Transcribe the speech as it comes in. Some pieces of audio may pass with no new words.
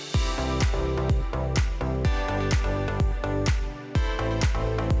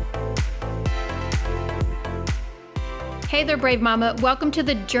Hey there, Brave Mama. Welcome to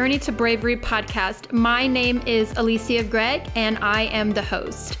the Journey to Bravery podcast. My name is Alicia Gregg, and I am the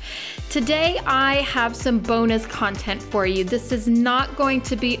host. Today, I have some bonus content for you. This is not going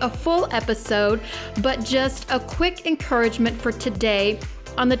to be a full episode, but just a quick encouragement for today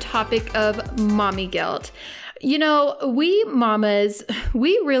on the topic of mommy guilt. You know, we mamas,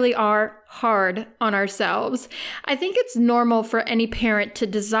 we really are hard on ourselves. I think it's normal for any parent to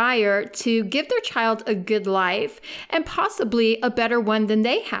desire to give their child a good life and possibly a better one than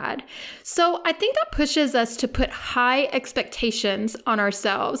they had. So I think that pushes us to put high expectations on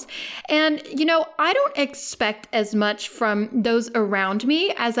ourselves. And, you know, I don't expect as much from those around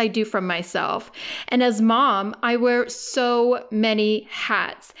me as I do from myself. And as mom, I wear so many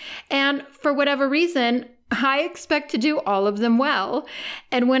hats. And for whatever reason, I expect to do all of them well.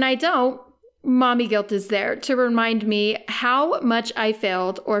 And when I don't, mommy guilt is there to remind me how much I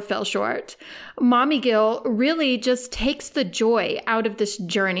failed or fell short. Mommy guilt really just takes the joy out of this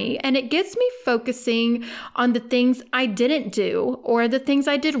journey, and it gets me focusing on the things I didn't do, or the things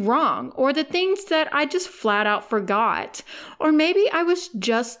I did wrong, or the things that I just flat out forgot, or maybe I was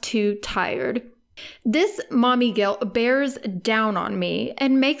just too tired. This mommy guilt bears down on me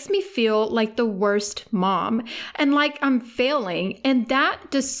and makes me feel like the worst mom and like I'm failing, and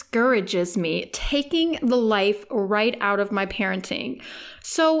that discourages me taking the life right out of my parenting.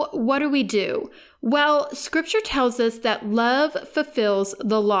 So what do? Well, scripture tells us that love fulfills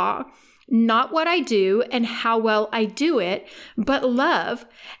the law. Not what I do and how well I do it, but love.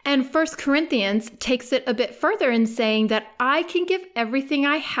 And 1 Corinthians takes it a bit further in saying that I can give everything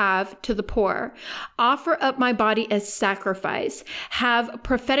I have to the poor, offer up my body as sacrifice, have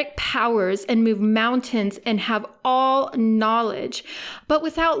prophetic powers and move mountains and have all knowledge. But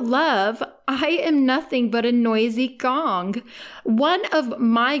without love, I am nothing but a noisy gong. One of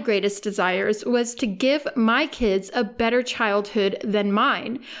my greatest desires was to give my kids a better childhood than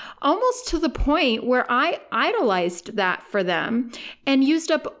mine, almost to the point where I idolized that for them and used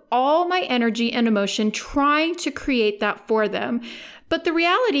up all my energy and emotion trying to create that for them. But the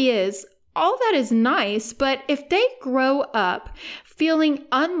reality is, all that is nice, but if they grow up feeling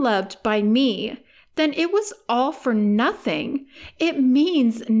unloved by me, then it was all for nothing. It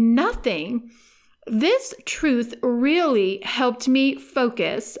means nothing. This truth really helped me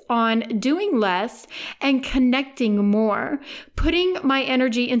focus on doing less and connecting more, putting my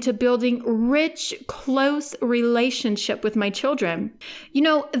energy into building rich, close relationship with my children. You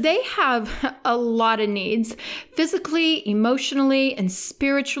know, they have a lot of needs, physically, emotionally, and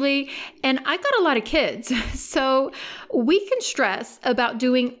spiritually, and I got a lot of kids. So we can stress about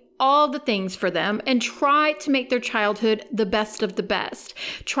doing all the things for them and try to make their childhood the best of the best.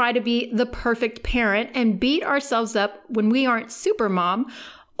 Try to be the perfect parent and beat ourselves up when we aren't super mom.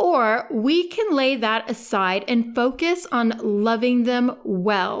 Or we can lay that aside and focus on loving them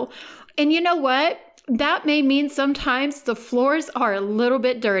well. And you know what? That may mean sometimes the floors are a little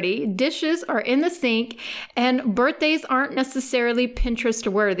bit dirty, dishes are in the sink, and birthdays aren't necessarily Pinterest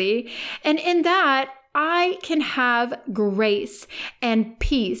worthy. And in that, I can have grace and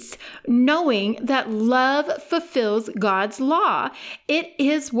peace, knowing that love fulfills God's law. It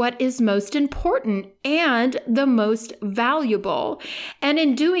is what is most important and the most valuable. And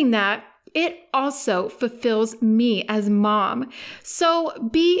in doing that, it also fulfills me as mom. So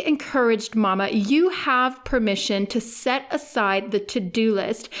be encouraged, mama. You have permission to set aside the to-do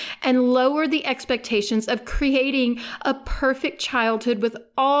list and lower the expectations of creating a perfect childhood with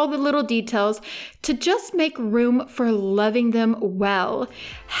all the little details to just make room for loving them well.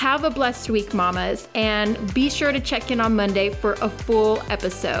 Have a blessed week, mamas, and be sure to check in on Monday for a full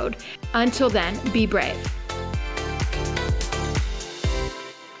episode. Until then, be brave.